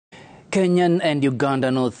Kenyan and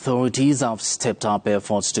Ugandan authorities have stepped up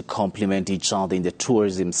efforts to complement each other in the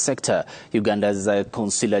tourism sector. Uganda's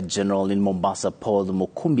Consul General in Mombasa Paul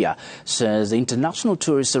Mukumbya says international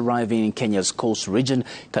tourists arriving in Kenya's coast region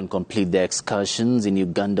can complete their excursions in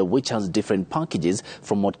Uganda, which has different packages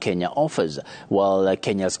from what Kenya offers. While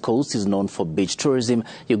Kenya's coast is known for beach tourism,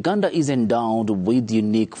 Uganda is endowed with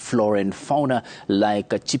unique flora and fauna like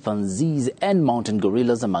chimpanzees and mountain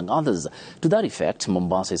gorillas, among others. To that effect,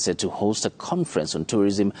 Mombasa is said to host a conference on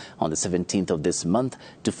tourism on the 17th of this month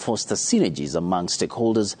to foster synergies among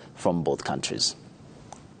stakeholders from both countries.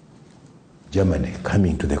 Germany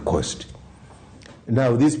coming to the coast.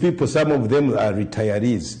 Now these people, some of them are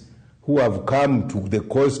retirees who have come to the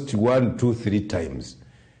coast 1, 2, 3 times,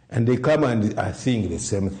 and they come and are seeing the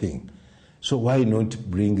same thing. So why not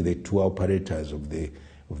bring the tour operators of the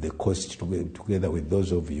coast together with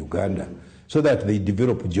those of Uganda, so that they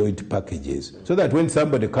develop joint packages, so that when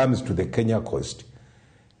somebody comes to the Kenya coast,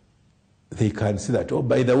 they can see that, oh,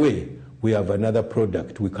 by the way, we have another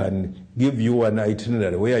product. We can give you an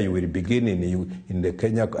itinerary where you will begin at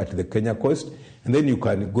the Kenya coast, and then you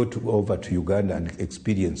can go over to Uganda and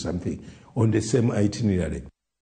experience something on the same itinerary.